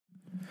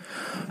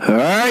All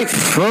right,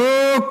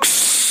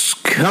 folks,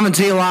 coming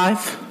to you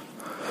live,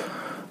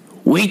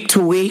 week to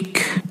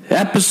week,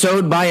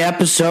 episode by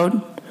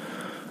episode.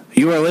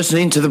 You are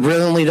listening to the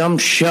Brilliantly Dumb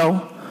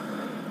Show.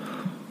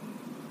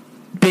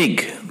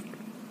 Big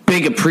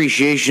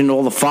appreciation to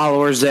all the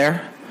followers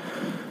there.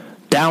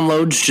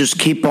 Downloads just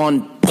keep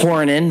on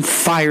pouring in,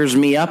 fires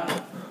me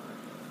up,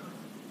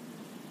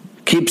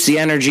 keeps the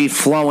energy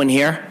flowing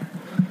here.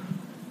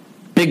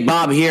 Big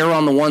Bob here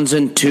on the ones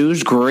and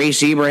twos.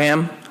 Grace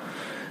Ibrahim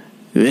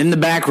in the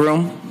back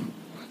room,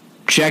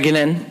 checking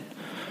in.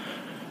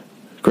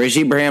 Grace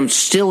Ibrahim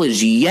still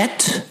is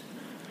yet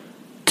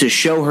to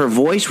show her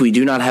voice. We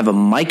do not have a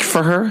mic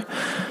for her.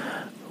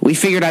 We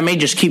figured I may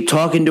just keep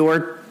talking to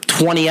her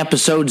 20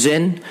 episodes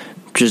in,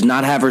 just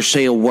not have her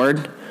say a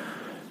word,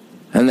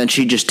 and then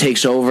she just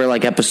takes over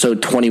like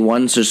episode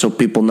 21 so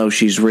people know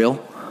she's real.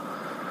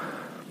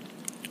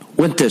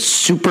 Went to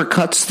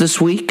Supercuts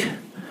this week.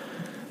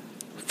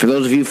 For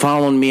those of you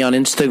following me on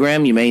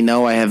Instagram, you may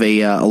know I have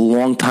a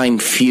long-time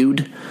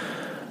feud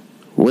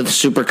with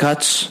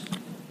Supercuts.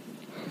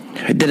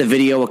 I did a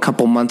video a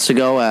couple months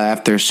ago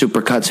after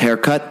Supercuts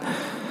haircut.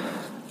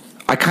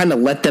 I kind of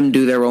let them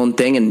do their own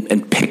thing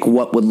and pick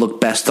what would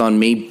look best on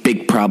me.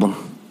 Big problem.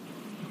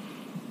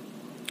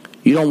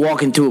 You don't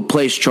walk into a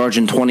place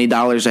charging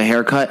 $20 a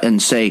haircut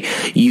and say,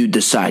 you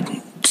decide.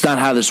 It's not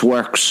how this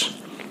works.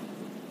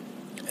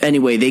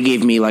 Anyway, they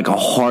gave me like a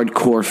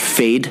hardcore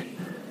fade.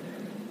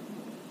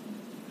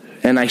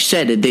 And I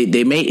said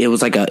they made it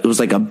was like a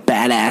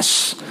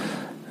badass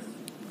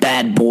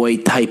bad boy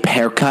type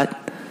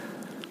haircut,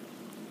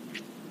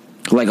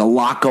 like a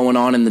lot going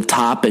on in the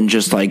top and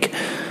just like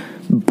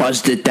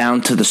buzzed it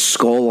down to the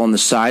skull on the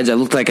sides. I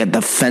looked like a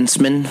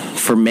defenseman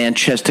for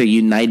Manchester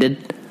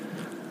United.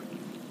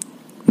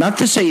 Not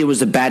to say it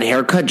was a bad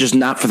haircut, just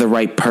not for the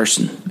right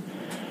person.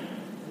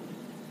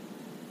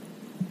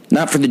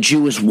 Not for the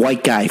Jewish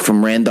white guy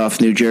from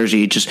Randolph, New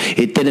Jersey.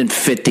 It didn't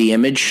fit the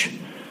image.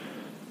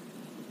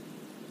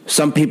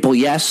 Some people,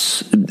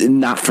 yes,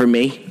 not for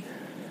me.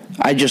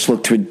 I just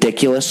looked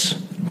ridiculous.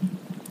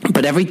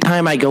 But every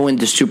time I go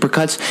into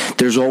Supercuts,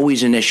 there's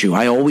always an issue.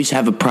 I always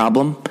have a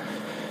problem.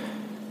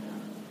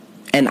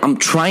 And I'm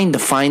trying to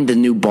find a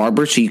new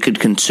barber, so you could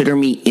consider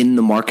me in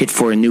the market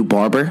for a new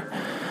barber.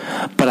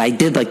 But I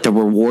did like the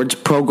rewards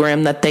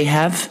program that they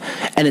have,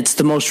 and it's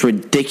the most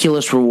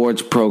ridiculous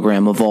rewards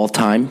program of all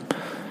time.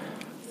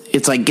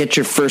 It's like get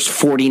your first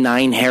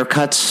 49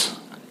 haircuts,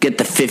 get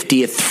the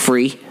 50th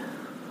free.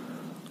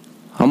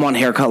 I'm on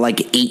haircut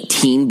like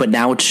 18, but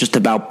now it's just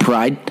about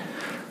pride.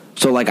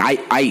 So like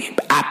I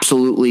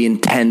absolutely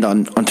intend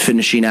on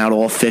finishing out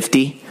all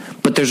 50,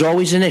 but there's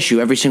always an issue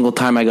every single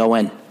time I go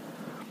in.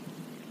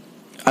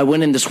 I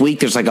went in this week,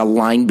 there's like a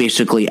line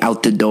basically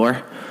out the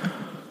door.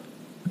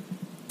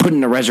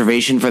 Putting a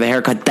reservation for the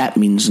haircut, that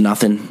means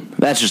nothing.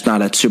 That's just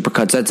not at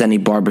Supercuts, that's any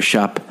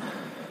barbershop.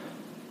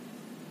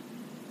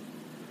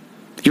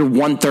 Your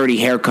 1:30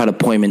 haircut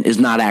appointment is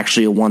not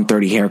actually a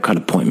 1:30 haircut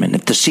appointment.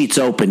 If the seat's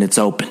open, it's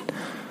open.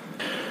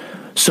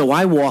 So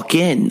I walk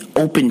in,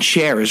 open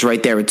chair is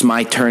right there. It's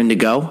my turn to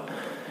go.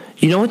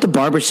 You know what the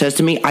barber says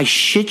to me? I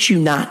shit you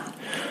not.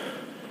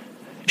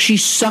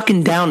 She's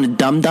sucking down a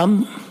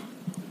dum-dum.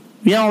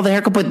 You know, the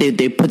haircut,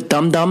 they put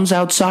dum-dums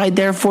outside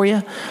there for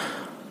you.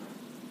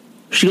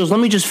 She goes,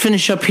 let me just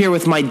finish up here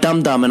with my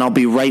dum-dum and I'll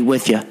be right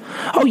with you.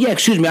 Oh, yeah,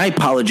 excuse me, I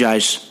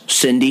apologize,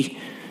 Cindy.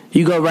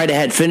 You go right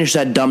ahead, finish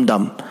that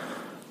dum-dum.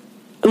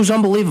 It was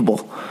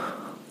unbelievable.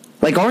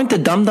 Like, aren't the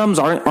dum-dums,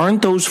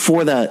 aren't those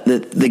for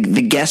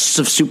the guests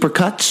of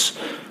Supercuts?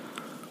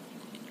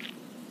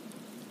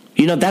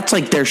 You know, that's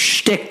like their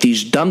shtick,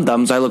 these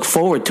dum-dums. I look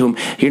forward to them.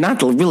 You're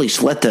not really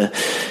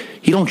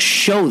you don't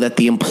show that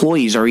the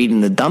employees are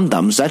eating the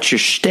dum-dums. That's your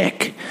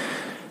shtick.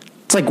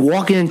 It's like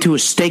walking into a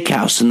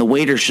steakhouse and the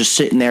waiter's just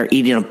sitting there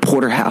eating a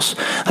porterhouse.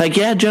 Like,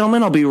 yeah,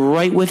 gentlemen, I'll be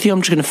right with you. I'm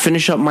just going to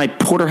finish up my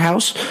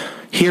porterhouse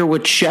here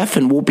with Chef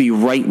and we'll be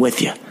right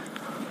with you.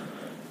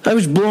 I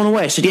was blown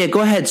away. I said, yeah, go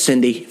ahead,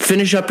 Cindy.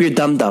 Finish up your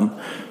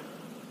dum-dum.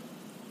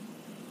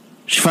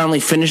 She finally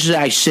finishes it.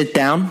 I sit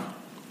down.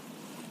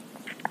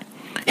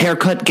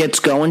 Haircut gets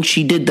going.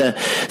 She did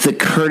the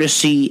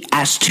courtesy,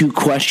 ask 2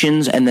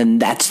 questions, and then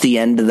that's the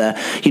end of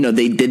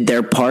they did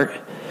their part.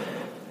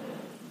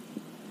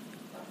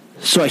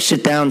 So I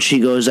sit down. She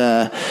goes,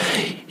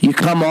 you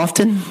come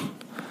often?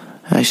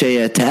 I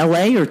say, to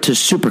L.A. or to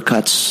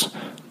Supercuts?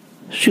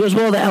 She goes,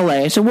 well, to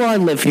L.A. I said, well, I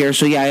live here,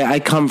 so yeah, I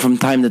come from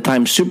time to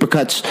time.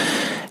 Supercuts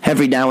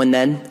every now and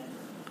then.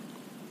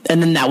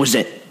 And then that was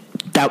it.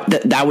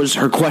 That was,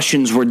 her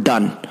questions were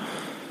done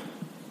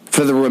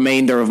for the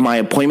remainder of my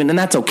appointment, and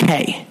that's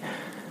okay.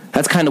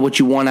 That's kind of what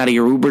you want out of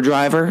your Uber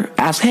driver.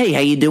 Ask, hey, how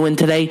you doing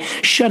today?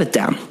 Shut it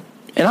down.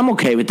 And I'm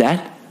okay with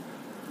that.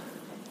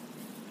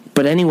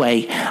 But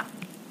anyway,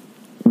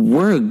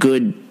 we're a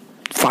good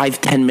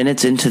 5-10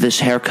 minutes into this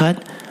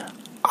haircut.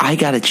 I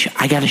got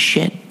to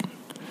shit.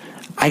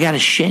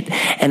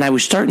 And I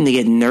was starting to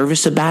get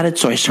nervous about it,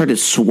 so I started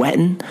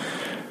sweating,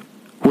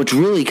 which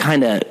really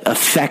kind of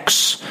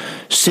affects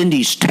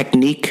Cindy's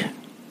technique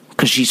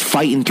because she's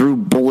fighting through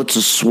bullets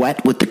of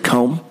sweat with the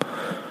comb.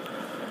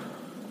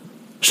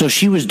 So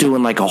she was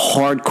doing like a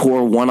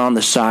hardcore 1 on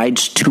the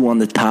sides, 2 on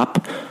the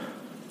top.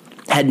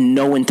 Had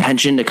no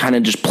intention to kind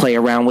of just play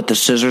around with the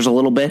scissors a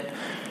little bit.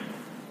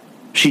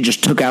 She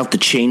just took out the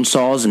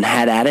chainsaws and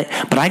had at it.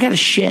 But I got a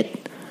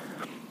shit.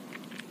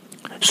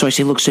 So I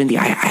say, look, Cindy,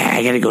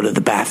 I got to go to the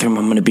bathroom.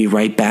 I'm going to be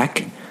right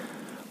back.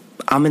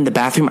 I'm in the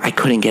bathroom. I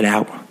couldn't get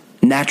out.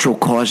 Natural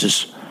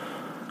causes.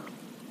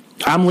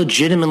 I'm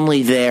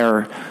legitimately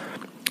there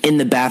in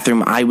the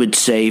bathroom, I would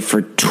say,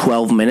 for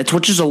 12 minutes,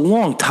 which is a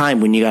long time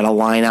when you got to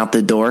line out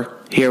the door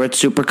here at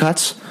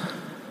Supercuts.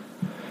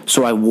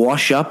 So I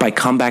wash up. I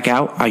come back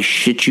out. I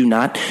shit you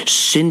not.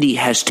 Cindy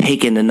has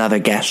taken another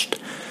guest.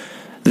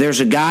 There's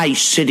a guy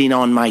sitting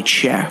on my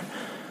chair.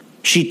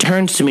 She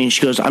turns to me and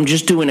she goes, I'm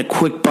just doing a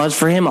quick buzz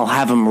for him. I'll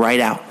have him right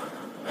out.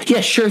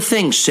 Yeah, sure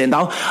thing, Cindy.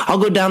 I'll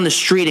go down the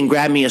street and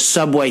grab me a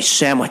Subway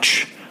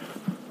sandwich.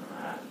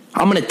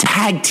 I'm going to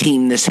tag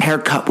team this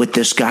haircut with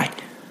this guy.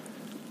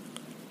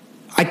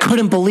 I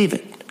couldn't believe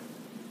it.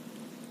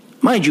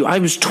 Mind you, I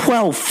was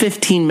 12,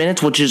 15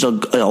 minutes, which is a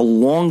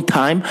long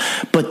time,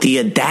 but the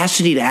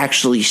audacity to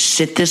actually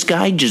sit this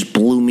guy just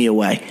blew me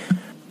away.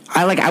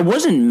 I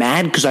wasn't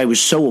mad because I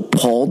was so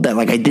appalled that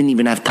I didn't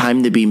even have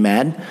time to be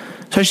mad.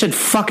 So I said,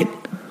 fuck it.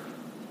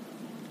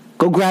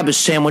 Go grab a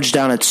sandwich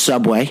down at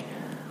Subway.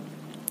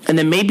 And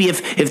then maybe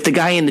if the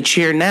guy in the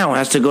chair now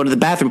has to go to the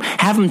bathroom,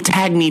 have him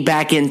tag me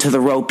back into the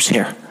ropes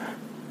here.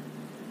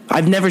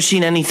 I've never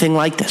seen anything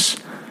like this.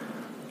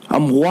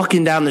 I'm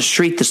walking down the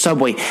street, the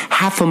Subway.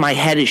 Half of my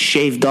head is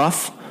shaved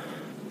off.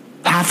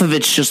 Half of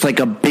it's just like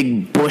a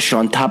big bush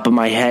on top of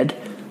my head.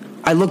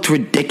 I looked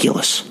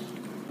ridiculous.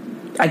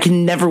 I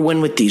can never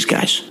win with these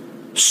guys.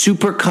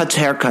 Supercuts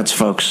haircuts,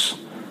 folks.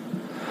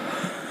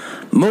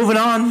 Moving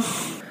on.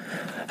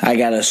 I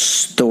got a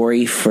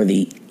story for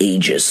the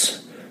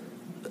ages,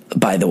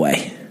 by the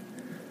way.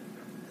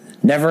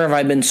 Never have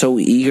I been so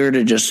eager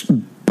to just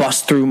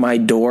bust through my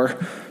door,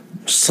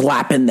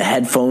 slap in the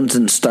headphones,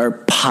 and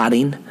start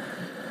potting.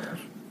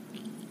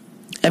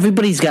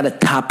 Everybody's got a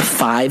top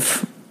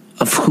 5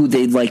 of who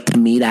they'd like to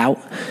meet out.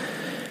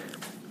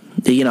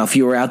 You know, if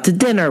you were out to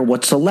dinner,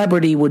 what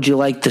celebrity would you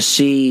like to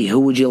see? Who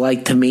would you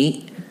like to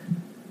meet?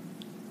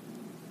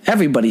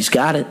 Everybody's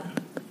got it.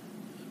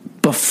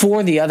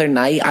 Before the other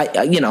night,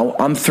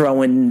 I'm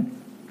throwing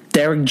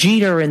Derek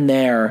Jeter in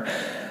there.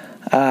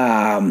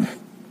 I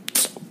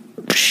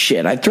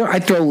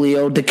throw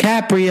Leo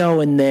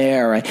DiCaprio in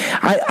there.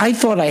 I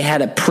thought I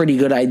had a pretty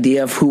good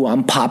idea of who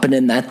I'm popping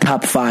in that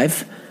top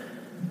 5.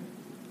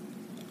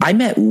 I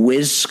met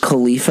Wiz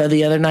Khalifa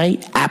the other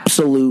night.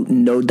 Absolute,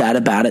 no doubt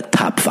about it,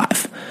 top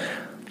 5.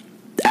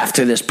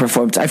 After this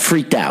performance, I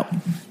freaked out.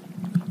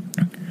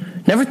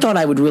 Never thought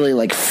I would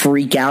really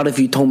freak out if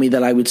you told me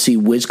that I would see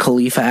Wiz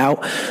Khalifa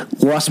out.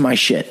 Lost my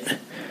shit.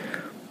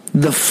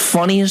 The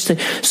funniest thing,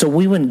 so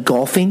we went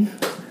golfing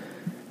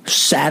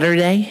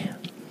Saturday.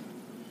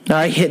 All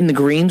right, hitting the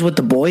greens with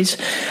the boys.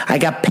 I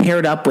got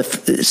paired up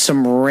with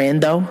some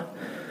rando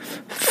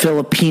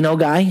Filipino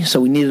guy, so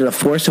we needed a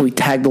 4, so we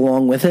tagged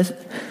along with it.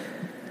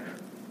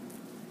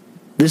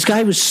 This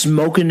guy was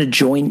smoking a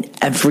joint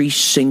every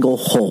single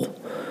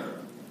hole.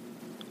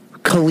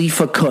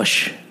 Khalifa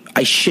Kush.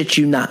 I shit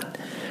you not.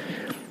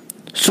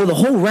 So the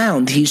whole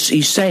round,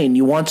 he's saying,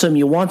 you want some,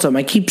 you want some.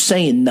 I keep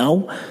saying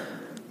no.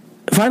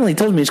 Finally he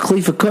tells me it's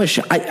Khalifa Kush.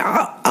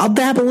 I'll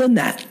dabble in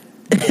that.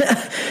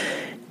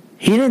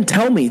 He didn't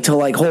tell me till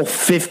hole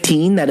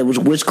 15 that it was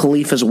Wiz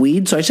Khalifa's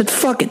weed, so I said,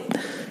 fuck it.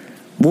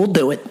 We'll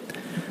do it.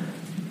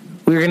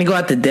 We were going to go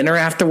out to dinner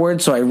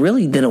afterwards, so I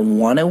really didn't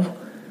want to.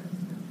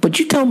 But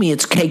you tell me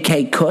it's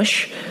KK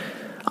Kush,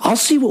 I'll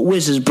see what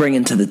Wiz is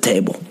bringing to the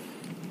table.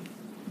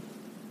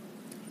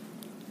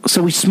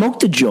 So we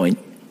smoked a joint.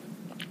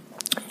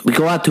 We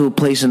go out to a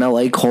place in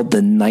LA called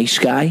The Nice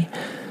Guy,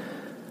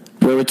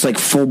 where it's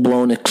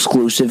full-blown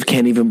exclusive,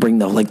 can't even bring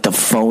the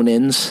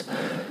phone-ins.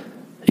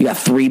 You got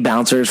 3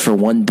 bouncers for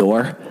 1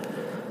 door.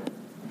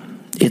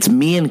 It's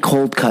me and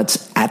Cold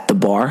Cuts at the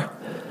bar.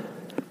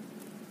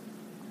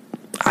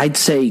 I'd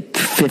say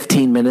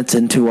 15 minutes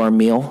into our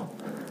meal.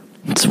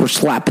 So we're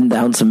slapping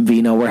down some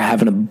vino. We're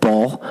having a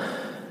ball.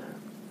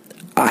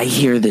 I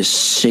hear this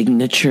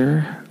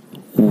signature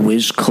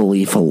Wiz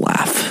Khalifa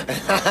laugh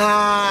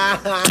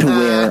to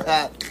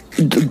where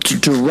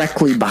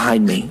directly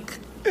behind me.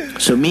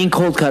 So me and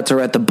Cold Cuts are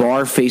at the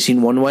bar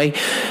facing one way.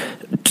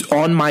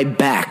 On my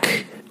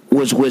back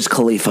was Wiz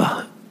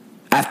Khalifa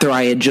after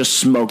I had just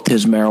smoked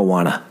his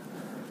marijuana.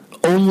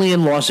 Only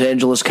in Los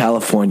Angeles,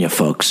 California,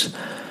 folks.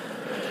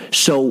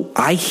 So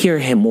I hear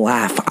him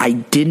laugh. I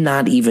did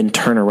not even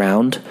turn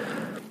around.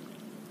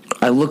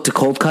 I looked at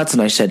Cold Cuts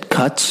and I said,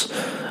 Cuts,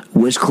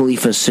 Wiz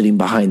Khalifa is sitting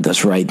behind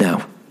us right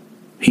now.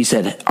 He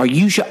said, are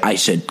you sure? I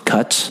said,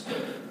 Cuts,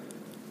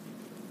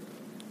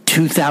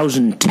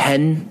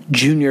 2010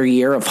 junior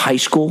year of high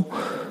school,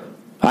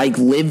 I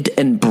lived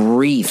and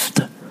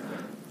breathed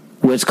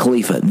Wiz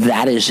Khalifa.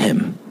 That is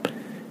him.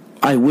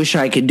 I wish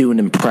I could do an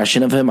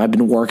impression of him. I've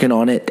been working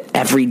on it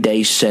every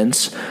day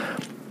since,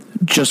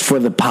 just for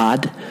the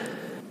pod.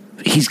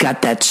 He's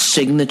got that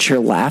signature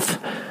laugh.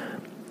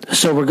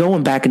 So we're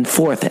going back and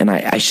forth, and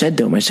I said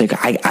to him, I said,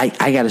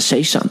 I got to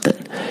say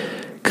something.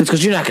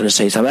 Because you're not going to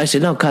say something. I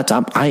said, no, Cuts,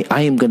 I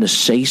am going to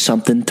say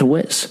something to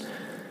Wiz.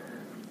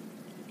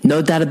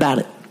 No doubt about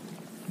it.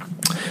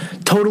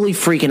 Totally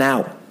freaking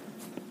out.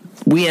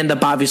 We end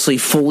up obviously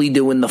fully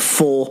doing the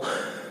full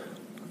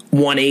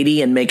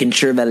 180 and making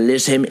sure that it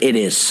is him. It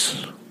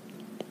is.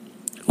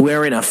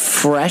 Wearing a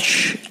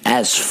fresh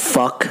as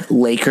fuck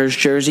Lakers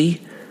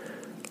jersey,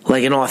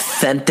 like an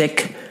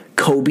authentic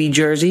Kobe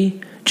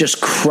jersey,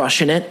 just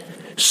crushing it.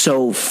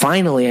 So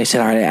finally I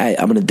said, all right,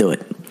 I'm going to do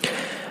it.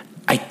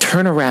 I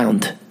turn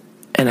around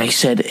and I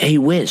said, hey,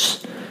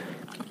 Wiz.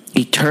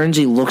 He turns,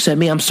 he looks at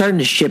me. I'm starting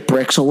to shit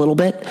bricks a little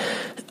bit.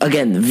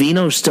 Again,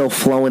 vino's still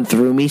flowing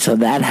through me, so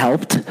that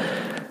helped.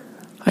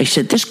 I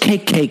said, this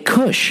KK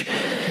Kush,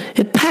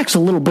 it packs a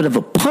little bit of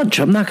a punch,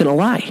 I'm not going to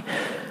lie.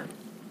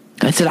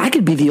 I said, I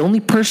could be the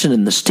only person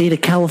in the state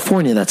of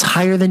California that's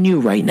higher than you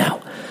right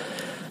now.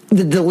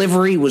 The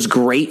delivery was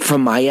great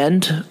from my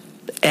end,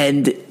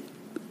 and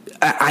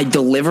I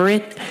deliver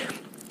it.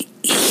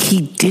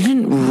 He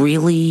didn't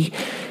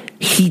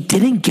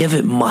give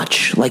it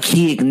much. Like,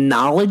 he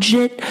acknowledged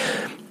it,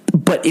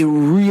 but it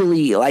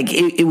really, like,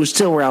 it was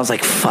still where I was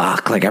like,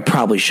 fuck, like, I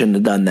probably shouldn't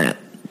have done that.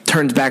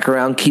 Turns back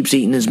around, keeps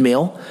eating his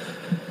meal.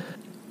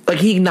 Like,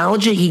 he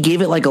acknowledged it, he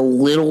gave it like a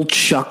little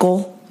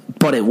chuckle,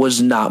 but it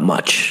was not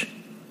much.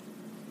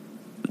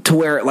 To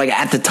where, like,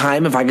 at the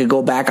time, if I could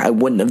go back, I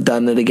wouldn't have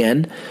done it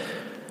again.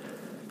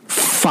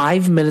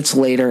 5 minutes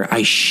later,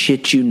 I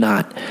shit you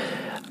not,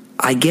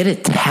 I get a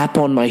tap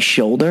on my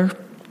shoulder,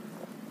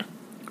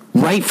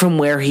 right from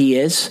where he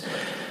is.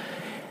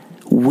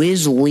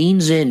 Wiz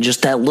leans in,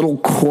 just that little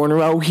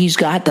cornrow he's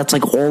got, that's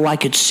like all I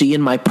could see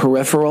in my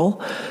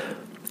peripheral.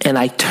 And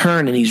I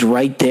turn and he's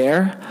right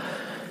there.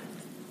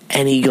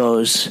 And he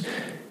goes,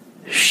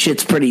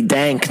 shit's pretty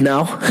dank,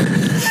 no?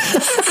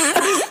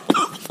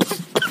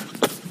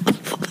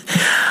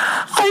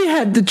 I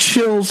had the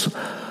chills.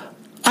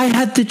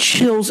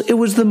 It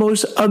was the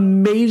most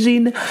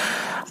amazing.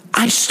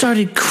 I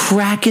started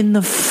cracking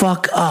the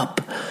fuck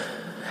up.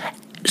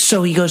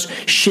 So he goes,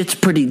 shit's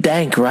pretty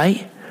dank,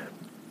 right?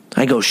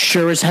 I go,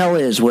 sure as hell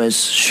is,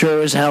 Wiz.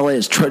 Sure as hell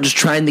is. Just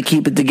trying to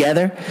keep it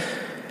together.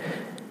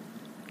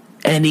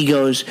 And he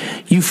goes,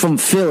 you from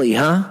Philly,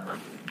 huh?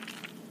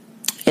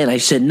 And I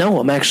said, no,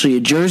 I'm actually a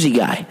Jersey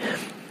guy.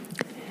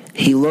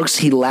 He looks,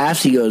 he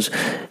laughs, he goes,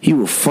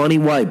 you a funny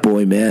white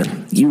boy,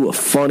 man. You a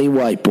funny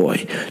white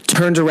boy.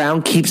 Turns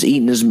around, keeps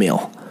eating his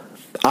meal.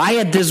 I,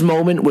 at this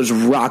moment, was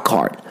rock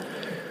hard.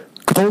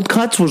 Cold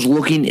Cuts was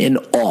looking in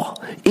awe.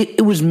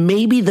 It was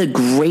maybe the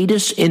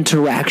greatest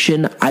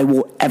interaction I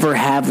will ever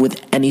have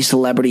with any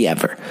celebrity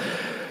ever.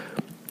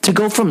 To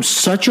go from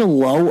such a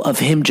low of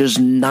him just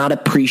not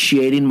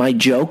appreciating my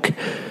joke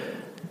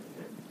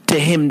to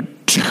him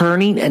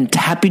turning and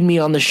tapping me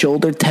on the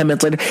shoulder 10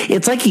 minutes later,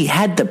 it's like he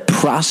had to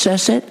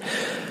process it.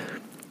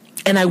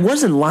 And I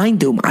wasn't lying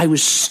to him. I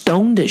was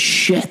stoned as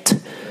shit.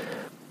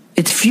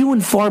 It's few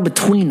and far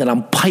between that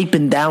I'm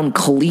piping down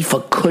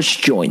Khalifa Kush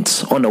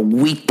joints on a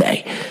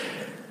weekday.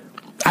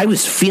 I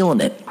was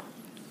feeling it.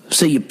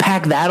 So you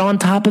pack that on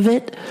top of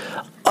it.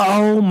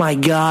 Oh my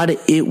God,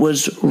 it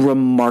was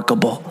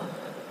remarkable.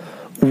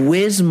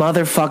 Wiz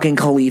motherfucking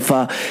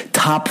Khalifa,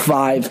 top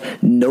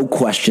 5, no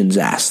questions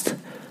asked.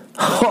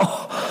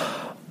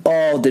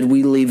 Oh, did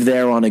we leave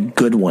there on a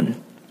good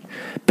one.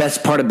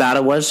 Best part about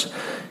it was,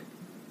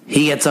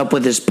 he gets up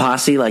with his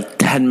posse like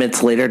 10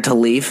 minutes later to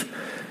leave.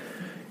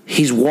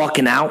 He's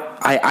walking out.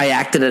 I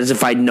acted as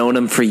if I'd known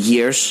him for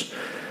years.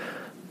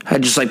 I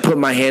just like put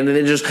my hand in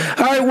it, just,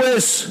 all right,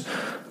 Wiz,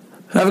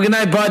 have a good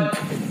night, bud.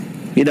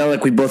 You know,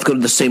 like we both go to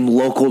the same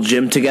local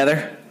gym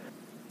together.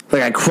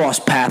 Like I cross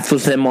paths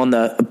with him on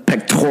the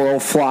pectoral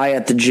fly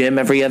at the gym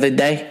every other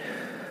day.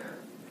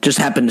 Just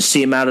happened to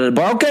see him out at the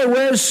bar. Okay,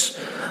 Wiz,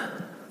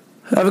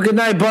 have a good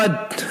night,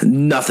 bud.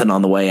 Nothing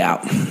on the way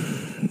out.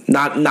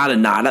 Not a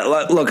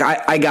nod. Look,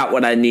 I got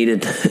what I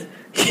needed.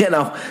 You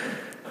know.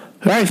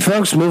 All right,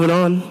 folks, moving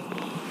on.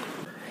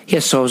 Yeah,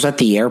 so I was at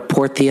the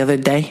airport the other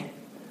day.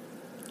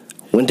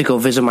 Went to go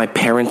visit my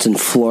parents in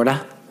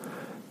Florida.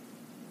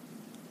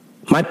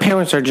 My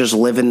parents are just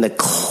living the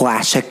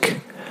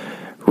classic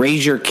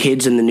raise your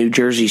kids in the New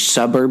Jersey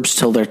suburbs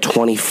till they're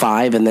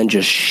 25 and then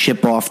just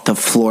ship off to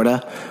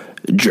Florida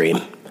dream.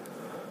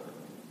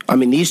 I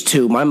mean, these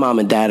two, my mom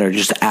and dad, are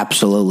just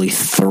absolutely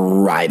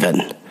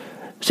thriving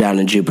down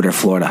in Jupiter,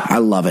 Florida. I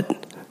love it.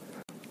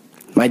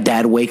 My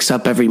dad wakes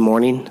up every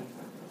morning,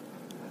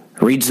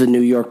 reads the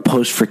New York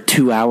Post for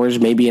 2 hours,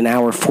 maybe an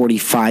hour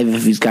 45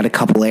 if he's got a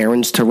couple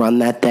errands to run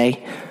that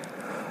day.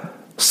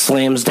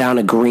 Slams down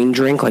a green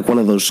drink, like one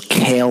of those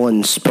kale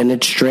and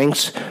spinach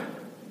drinks.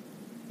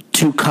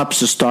 2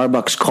 cups of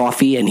Starbucks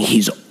coffee, and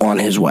he's on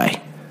his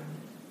way.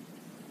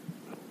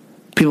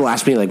 People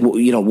ask me, like,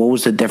 you know, what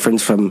was the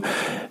difference from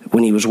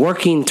when he was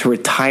working to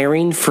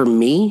retiring? For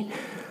me,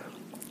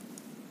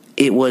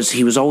 it was,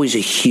 he was always a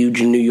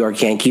huge New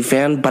York Yankee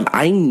fan, but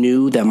I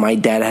knew that my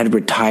dad had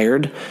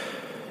retired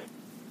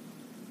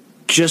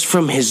just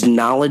from his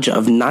knowledge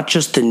of not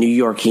just the New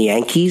York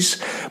Yankees,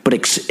 but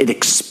it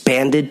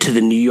expanded to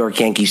the New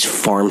York Yankees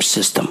farm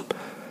system.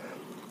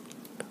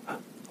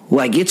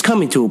 Like, it's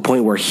coming to a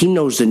point where he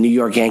knows the New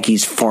York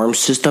Yankees farm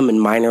system in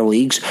minor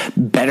leagues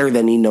better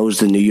than he knows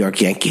the New York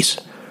Yankees.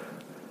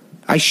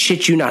 I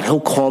shit you not,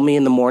 he'll call me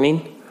in the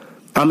morning.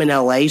 I'm in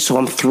LA, so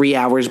I'm 3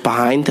 hours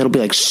behind. It'll be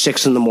like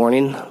 6 in the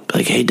morning. Be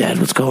like, hey, Dad,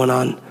 what's going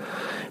on?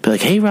 Be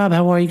like, hey, Rob,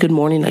 how are you? Good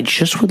morning. I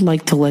just would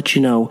like to let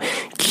you know,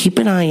 keep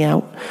an eye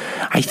out.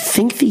 I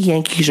think the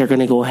Yankees are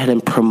going to go ahead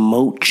and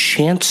promote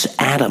Chance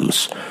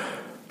Adams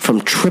from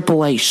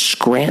AAA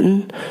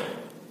Scranton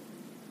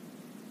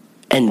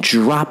and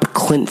drop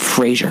Clint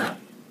Frazier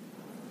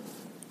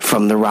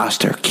from the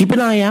roster. Keep an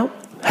eye out.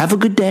 Have a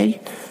good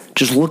day.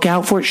 Just look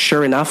out for it.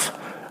 Sure enough,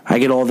 I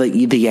get all the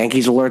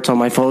Yankees alerts on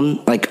my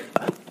phone. Like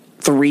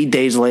 3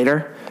 days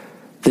later,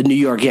 the New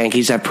York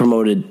Yankees have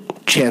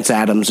promoted Chance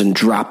Adams and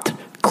dropped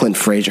Clint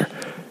Frazier.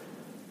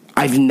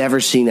 I've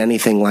never seen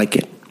anything like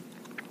it.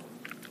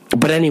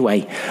 But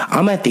anyway,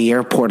 I'm at the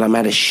airport. I'm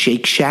at a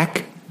Shake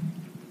Shack.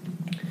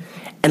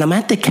 And I'm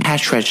at the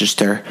cash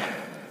register.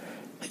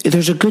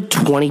 There's a good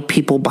 20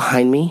 people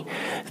behind me.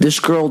 This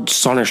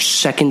girl's on her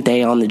second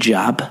day on the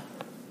job.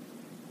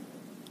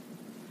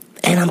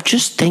 And I'm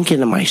just thinking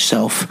to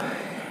myself,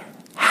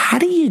 how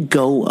do you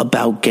go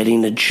about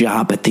getting a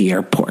job at the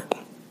airport?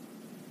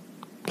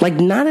 Like,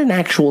 not an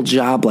actual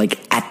job like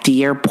at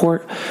the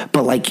airport,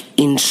 but like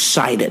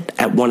inside it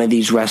at one of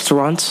these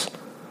restaurants.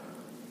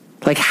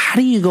 Like, how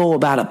do you go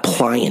about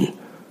applying?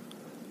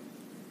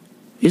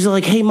 Is it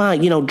like, hey, Ma,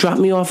 drop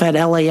me off at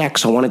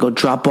LAX. I want to go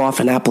drop off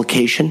an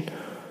application.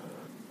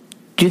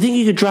 Do you think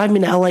you could drive me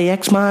to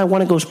LAX, Ma? I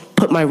want to go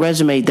put my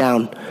resume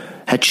down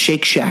at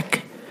Shake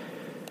Shack.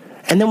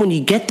 And then when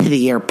you get to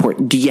the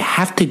airport, do you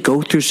have to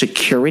go through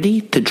security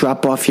to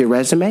drop off your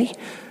resume?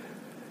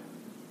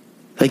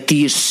 Like, do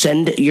you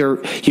send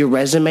your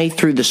resume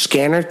through the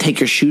scanner, take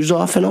your shoes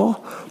off and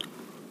all?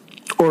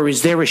 Or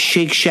is there a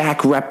Shake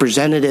Shack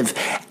representative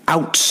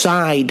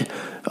outside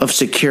of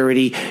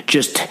security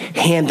just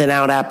handing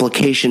out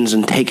applications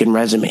and taking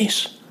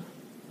resumes?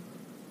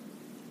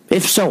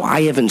 If so,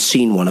 I haven't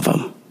seen one of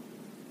them.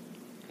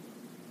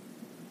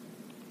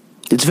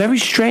 It's very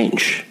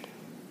strange.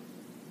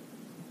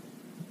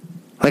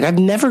 Like, I've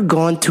never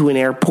gone to an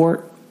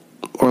airport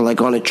or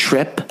like on a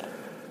trip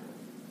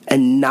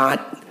and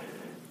not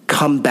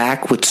come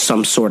back with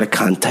some sort of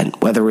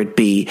content, whether it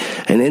be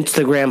an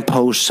Instagram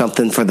post,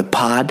 something for the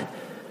pod.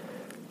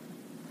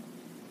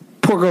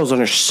 Poor girl's on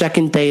her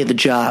second day of the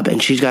job,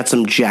 and she's got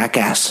some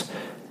jackass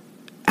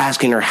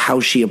asking her how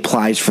she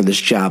applies for this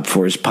job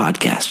for his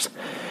podcast.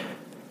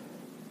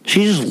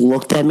 She just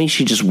looked at me.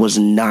 She just was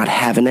not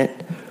having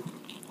it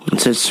and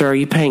said, sir, are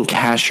you paying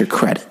cash or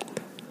credit?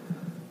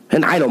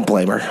 And I don't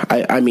blame her.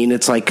 I mean,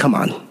 it's like, come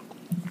on.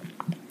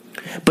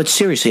 But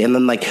seriously, and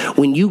then like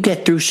when you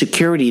get through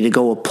security to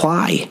go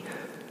apply,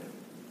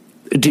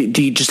 do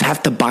you just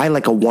have to buy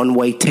like a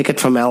one-way ticket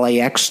from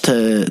LAX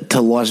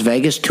to Las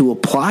Vegas to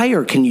apply?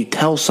 Or can you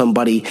tell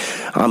somebody,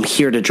 I'm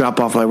here to drop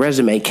off my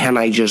resume, can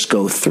I just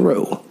go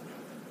through?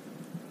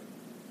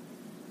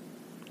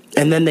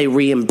 And then they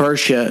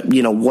reimburse you,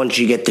 once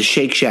you get to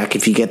Shake Shack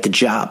if you get the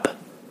job.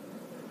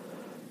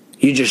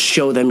 You just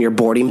show them your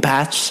boarding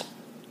pass.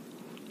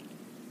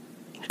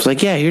 It's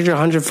like, yeah, here's your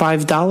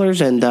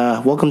 $105 and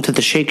welcome to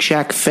the Shake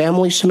Shack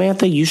family,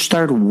 Samantha. You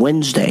start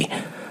Wednesday.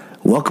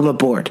 Welcome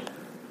aboard.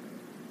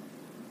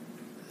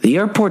 The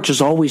airport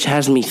just always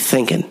has me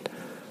thinking.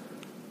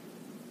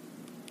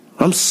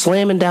 I'm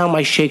slamming down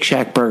my Shake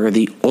Shack burger.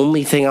 The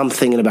only thing I'm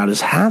thinking about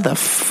is how the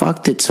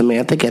fuck did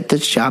Samantha get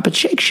this job at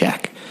Shake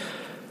Shack?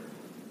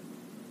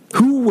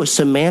 Who was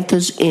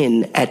Samantha's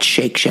in at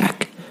Shake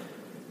Shack?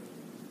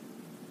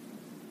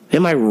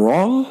 Am I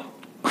wrong?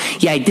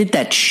 Yeah, I did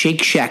that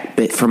Shake Shack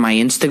bit for my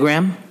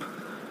Instagram.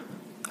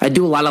 I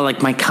do a lot of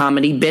like my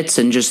comedy bits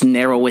and just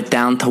narrow it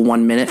down to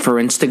 1 minute for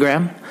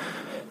Instagram.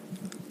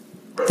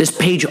 This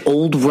page,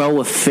 Old Row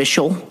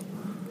Official,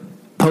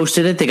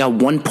 posted it. They got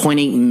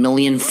 1.8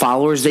 million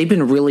followers. They've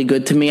been really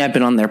good to me. I've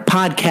been on their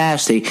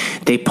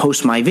podcast. They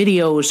post my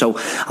videos. So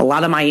a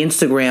lot of my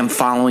Instagram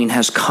following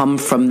has come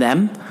from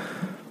them.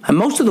 And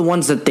most of the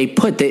ones that they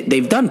put,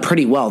 they've done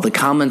pretty well. The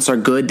comments are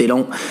good. They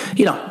don't,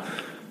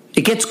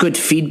 it gets good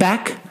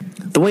feedback.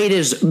 The way it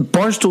is,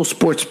 Barstool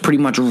Sports pretty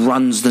much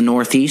runs the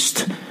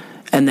Northeast,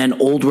 and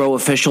then Old Row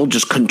Official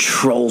just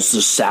controls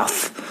the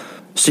South.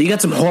 So you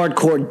got some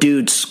hardcore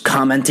dudes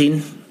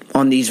commenting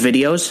on these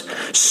videos.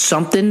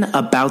 Something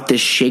about this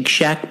Shake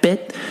Shack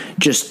bit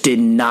just did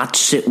not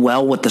sit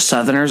well with the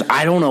Southerners.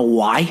 I don't know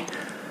why,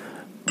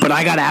 but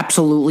I got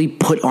absolutely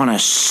put on a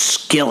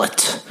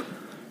skillet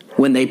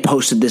when they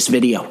posted this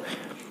video.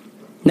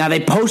 Now they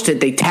post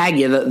it, they tag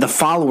you, the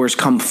followers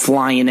come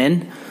flying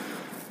in.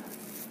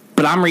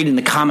 But I'm reading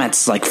the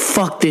comments like,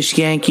 fuck this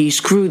Yankee,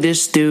 screw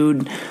this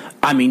dude.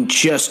 I mean,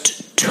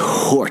 just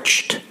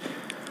torched.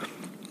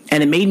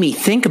 And it made me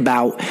think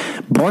about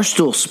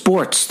Barstool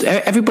Sports.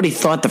 Everybody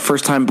thought the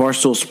first time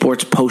Barstool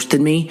Sports posted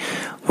me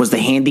was the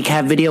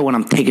handicap video when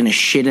I'm taking a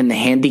shit in the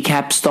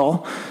handicap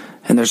stall.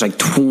 and there's like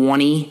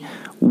 20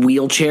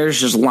 wheelchairs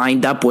just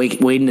lined up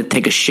waiting to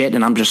take a shit,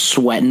 and I'm just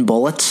sweating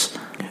bullets.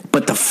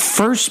 But the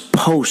first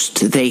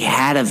post they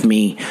had of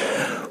me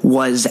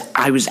was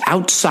I was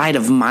outside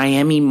of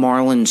Miami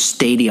Marlins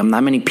Stadium.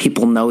 Not many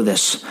people know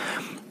this.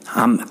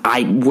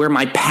 Where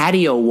my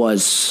patio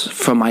was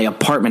from my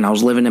apartment, I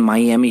was living in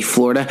Miami,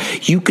 Florida,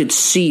 you could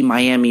see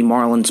Miami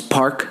Marlins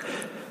Park.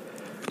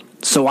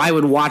 So I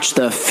would watch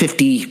the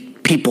 50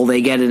 people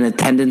they get in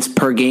attendance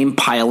per game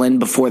pile in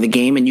before the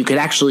game, and you could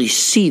actually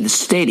see the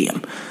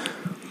stadium.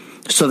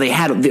 So they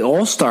had the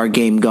All-Star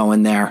game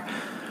going there.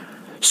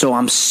 So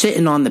I'm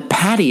sitting on the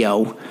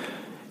patio,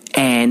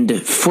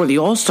 and for the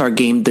All-Star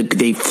game,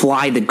 they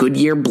fly the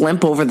Goodyear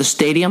blimp over the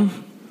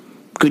stadium.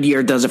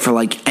 Goodyear does it for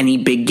like any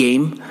big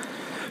game.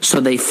 So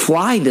they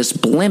fly this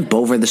blimp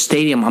over the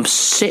stadium. I'm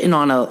sitting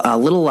on a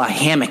little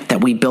hammock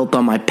that we built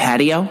on my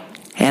patio,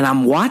 and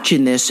I'm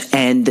watching this,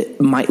 and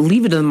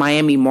leave it to the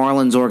Miami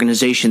Marlins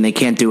organization. They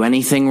can't do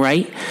anything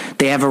right.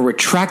 They have a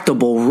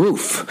retractable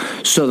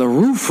roof. So the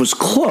roof was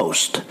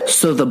closed.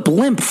 So the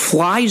blimp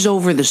flies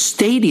over the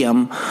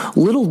stadium.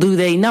 Little do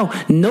they know,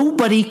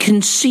 nobody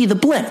can see the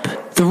blimp.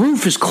 The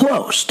roof is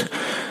closed.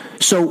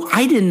 So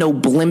I didn't know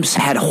blimps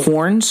had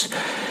horns.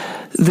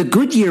 The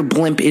Goodyear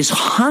blimp is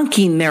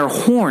honking their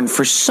horn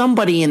for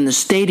somebody in the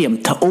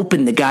stadium to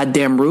open the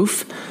goddamn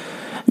roof.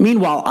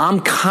 Meanwhile, I'm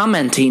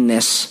commenting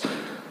this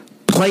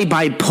play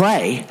by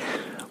play,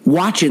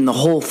 watching the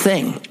whole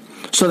thing.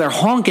 So they're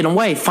honking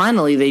away.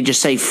 Finally, they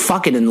just say,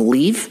 fuck it, and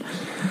leave.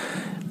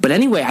 But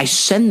anyway, I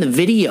send the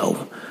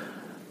video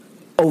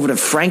over to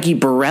Frankie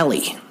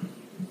Borelli,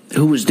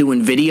 who was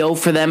doing video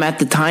for them at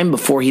the time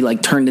before he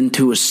turned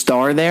into a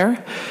star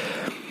there.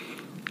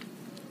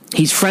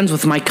 He's friends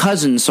with my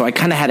cousin, so I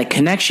kind of had a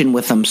connection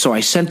with him. So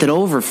I sent it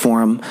over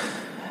for him.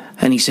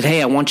 And he said,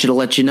 hey, I want you to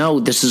let you know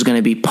this is going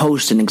to be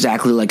posted in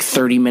exactly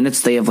 30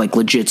 minutes. They have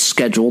legit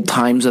scheduled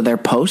times of their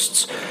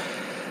posts.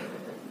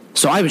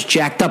 So I was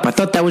jacked up. I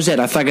thought that was it.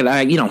 I thought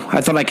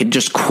I could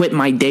just quit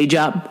my day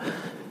job.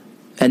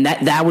 And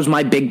that was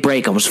my big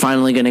break. I was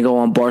finally going to go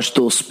on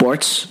Barstool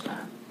Sports.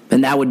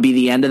 And that would be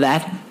the end of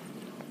that.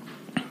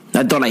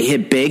 I thought I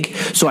hit big.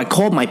 So I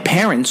called my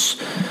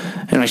parents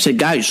and I said,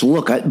 guys,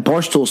 look,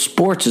 Barstool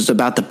Sports is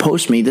about to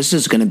post me. This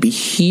is going to be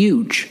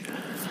huge.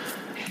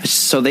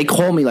 So they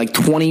call me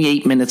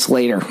 28 minutes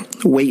later,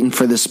 waiting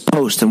for this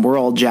post, and we're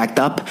all jacked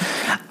up.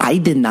 I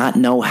did not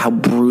know how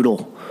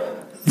brutal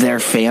their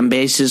fan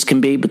bases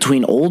can be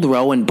between Old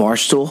Row and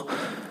Barstool.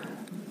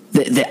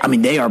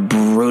 They are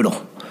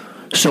brutal.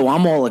 So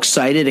I'm all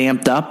excited,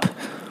 amped up.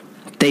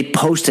 They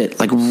post it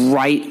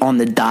right on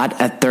the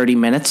dot at 30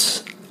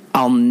 minutes.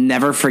 I'll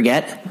never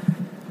forget.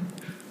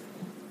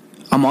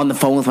 I'm on the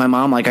phone with my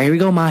mom, here we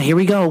go, Ma, here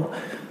we go.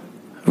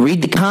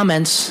 Read the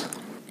comments.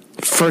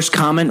 First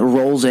comment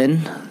rolls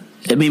in.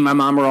 Me and my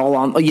mom are all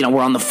on,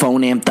 we're on the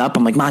phone amped up.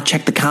 I'm like, Ma,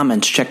 check the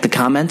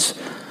comments.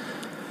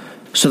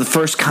 So the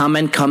first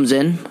comment comes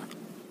in.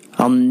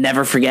 I'll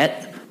never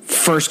forget.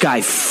 First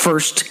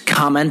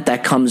comment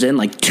that comes in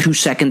 2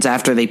 seconds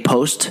after they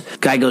post.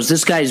 Guy goes,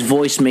 this guy's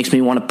voice makes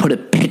me want to put a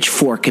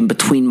pitchfork in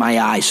between my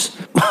eyes.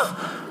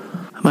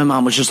 My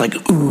mom was just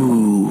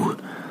ooh.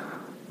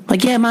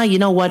 Yeah, Ma, you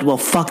know what? Well,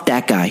 fuck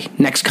that guy.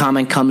 Next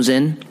comment comes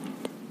in.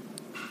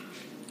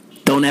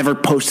 Don't ever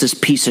post this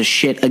piece of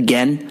shit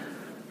again.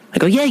 I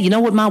go, yeah, you know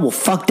what, Ma? Well,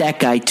 fuck that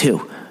guy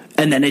too.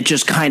 And then it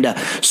just kind of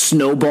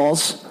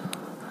snowballs.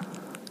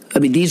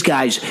 These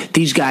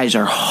guys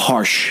are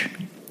harsh.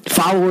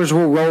 Followers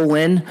will roll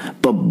in,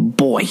 but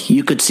boy,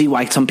 you could see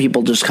why some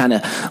people just kind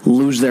of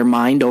lose their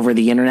mind over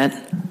the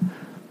internet.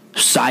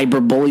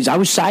 Cyber bullies. I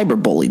was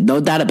cyber bullied, no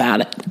doubt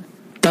about it.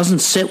 Doesn't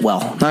sit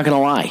well, not gonna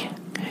lie.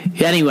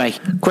 Anyway,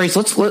 Grace,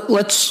 let's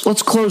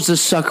close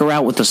this sucker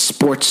out with a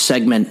sports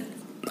segment.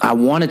 I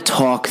want to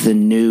talk the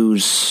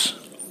news.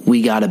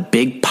 We got a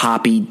big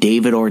poppy,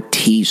 David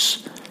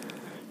Ortiz,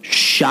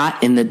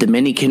 shot in the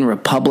Dominican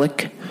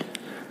Republic.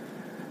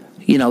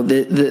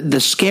 The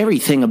scary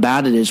thing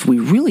about it is we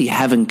really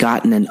haven't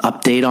gotten an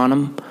update on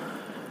him,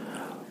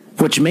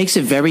 which makes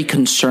it very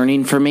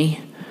concerning for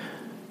me.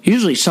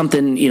 Usually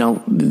something,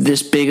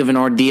 this big of an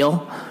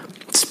ordeal,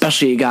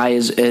 especially a guy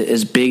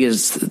as big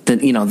as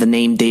the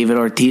name David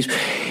Ortiz.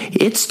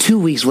 It's 2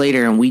 weeks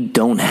later and we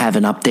don't have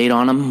an update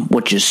on him,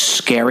 which is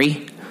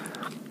scary.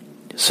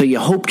 So you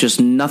hope just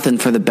nothing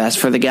for the best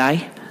for the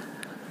guy.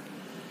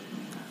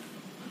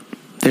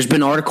 There's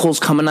been articles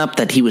coming up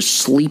that he was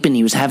sleeping,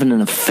 he was having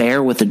an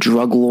affair with a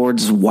drug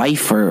lord's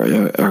wife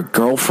or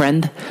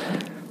girlfriend.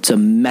 It's a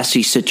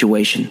messy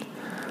situation.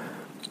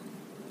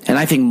 And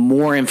I think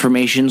more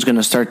information is going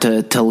to start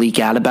to leak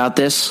out about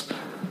this.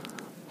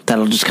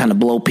 That'll just kind of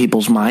blow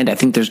people's mind. I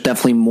think there's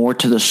definitely more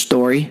to the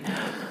story.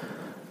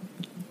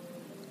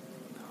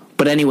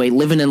 But anyway,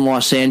 living in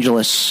Los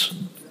Angeles,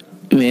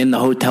 in the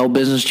hotel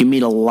business, you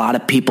meet a lot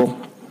of people.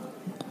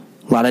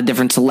 A lot of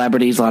different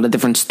celebrities, a lot of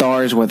different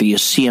stars, whether you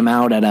see them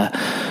out at a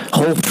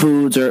Whole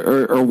Foods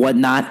or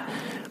whatnot.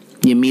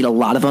 You meet a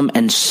lot of them,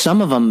 and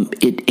some of them,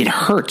 it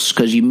hurts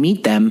because you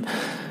meet them,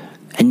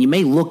 And you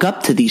may look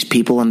up to these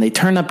people and they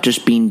turn up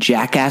just being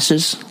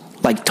jackasses,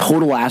 like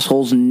total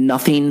assholes,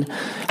 nothing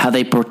how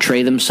they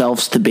portray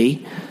themselves to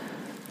be.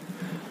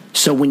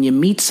 So when you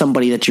meet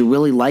somebody that you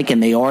really like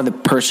and they are the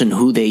person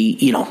who they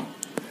are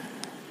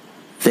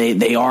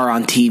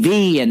on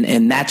TV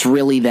and that's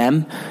really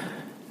them,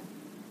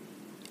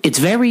 it's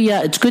very,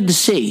 it's good to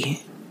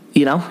see,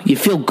 you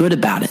feel good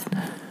about it.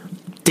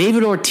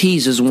 David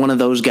Ortiz is one of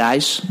those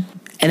guys.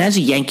 And as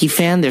a Yankee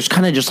fan, there's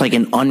kind of just like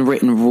an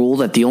unwritten rule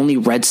that the only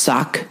Red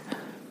Sox,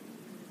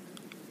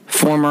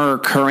 former or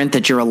current,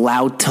 that you're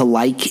allowed to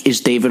like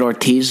is David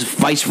Ortiz.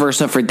 Vice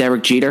versa for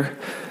Derek Jeter.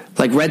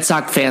 Like Red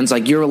Sox fans,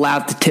 like you're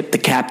allowed to tip the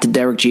cap to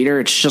Derek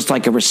Jeter. It's just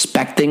like a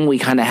respect thing we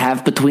kind of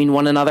have between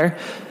one another.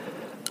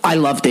 I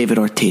love David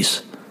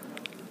Ortiz.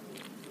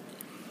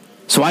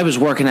 So I was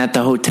working at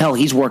the hotel.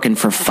 He's working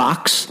for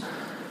Fox.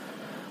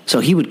 So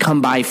he would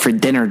come by for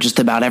dinner just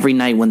about every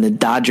night when the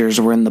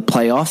Dodgers were in the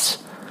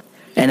playoffs.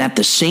 And at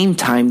the same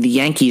time, the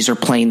Yankees are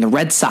playing the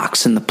Red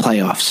Sox in the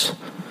playoffs.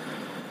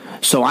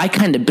 So I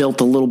kind of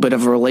built a little bit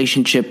of a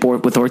relationship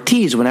with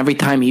Ortiz. When every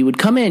time he would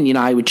come in,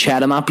 I would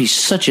chat him up. He's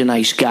such a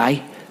nice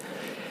guy.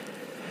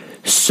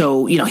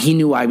 So, he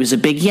knew I was a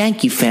big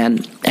Yankee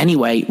fan.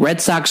 Anyway,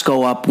 Red Sox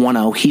go up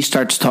 1-0. He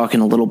starts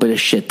talking a little bit of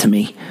shit to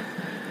me.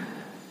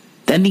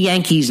 Then the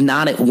Yankees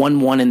knot at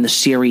 1-1 in the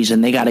series,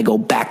 and they got to go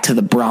back to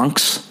the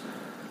Bronx,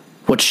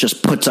 which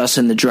just puts us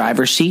in the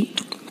driver's seat.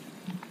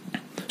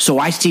 So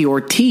I see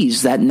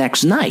Ortiz that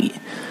next night.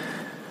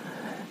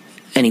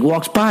 And he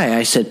walks by.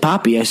 I said,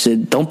 Poppy,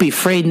 don't be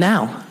afraid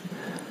now.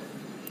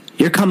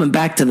 You're coming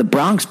back to the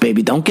Bronx,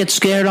 baby. Don't get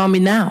scared on me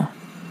now.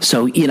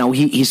 So,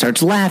 he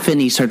starts laughing.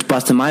 He starts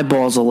busting my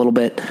balls a little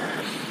bit.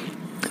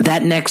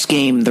 That next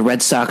game, the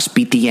Red Sox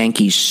beat the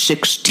Yankees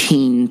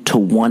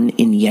 16-1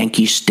 in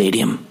Yankee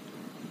Stadium.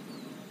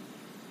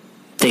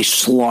 They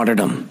slaughtered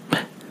them.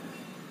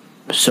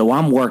 So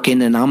I'm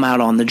working and I'm out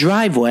on the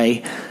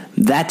driveway.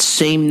 That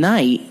same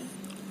night,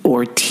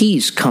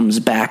 Ortiz comes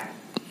back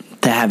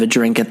to have a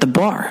drink at the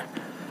bar.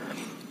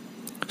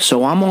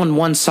 So I'm on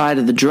one side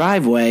of the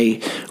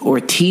driveway,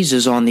 Ortiz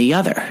is on the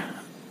other.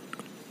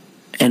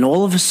 And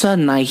all of a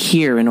sudden I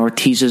hear in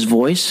Ortiz's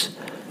voice,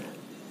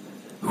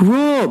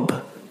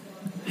 Rob.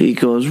 He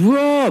goes,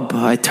 Rob.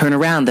 I turn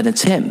around and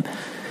it's him.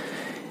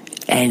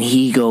 And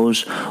he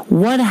goes,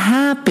 what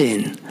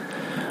happened?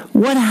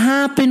 What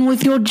happened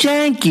with your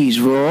Yankees,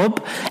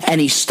 Rob?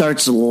 And he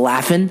starts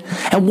laughing.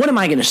 And what am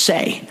I going to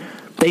say?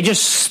 They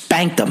just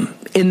spanked them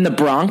in the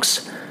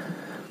Bronx.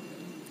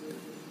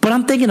 But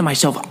I'm thinking to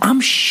myself,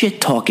 I'm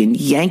shit-talking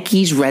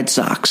Yankees, Red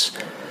Sox,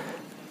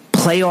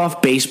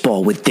 playoff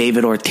baseball with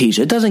David Ortiz.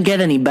 It doesn't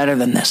get any better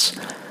than this.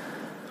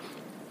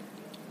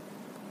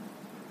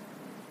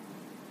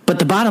 But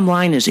the bottom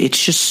line is,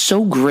 it's just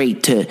so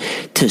great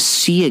to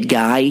see a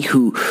guy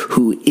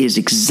who is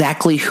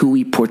exactly who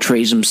he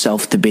portrays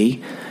himself to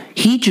be.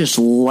 He just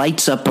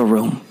lights up a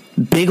room.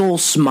 Big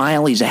old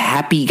smile. He's a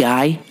happy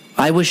guy.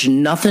 I wish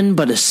nothing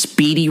but a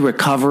speedy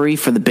recovery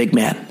for the big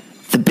man.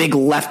 The big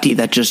lefty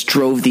that just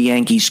drove the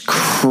Yankees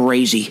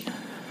crazy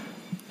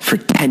for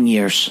 10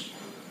 years.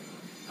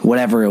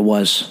 Whatever it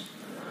was.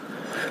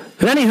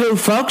 Anywho,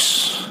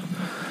 folks,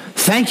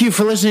 thank you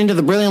for listening to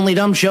the Brilliantly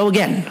Dumb Show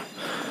again.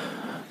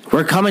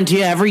 We're coming to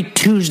you every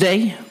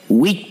Tuesday,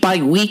 week by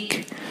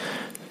week.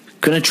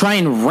 Going to try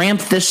and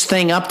ramp this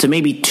thing up to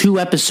maybe 2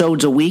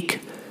 episodes a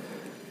week.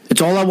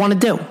 It's all I want to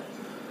do.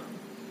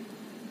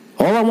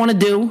 All I want to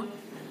do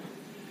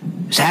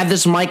is have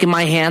this mic in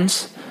my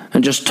hands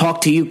and just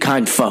talk to you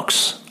kind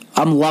folks.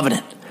 I'm loving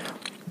it.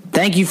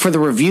 Thank you for the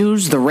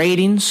reviews, the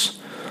ratings,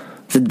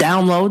 the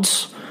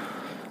downloads.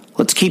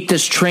 Let's keep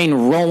this train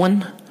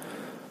rolling.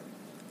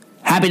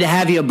 Happy to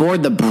have you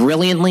aboard the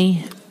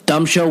Brilliantly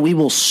Dumb Show. We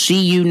will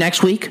see you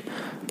next week.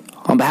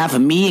 On behalf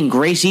of me and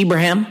Grace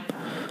Ibrahim,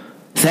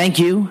 thank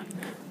you,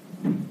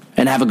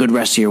 and have a good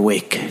rest of your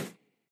week.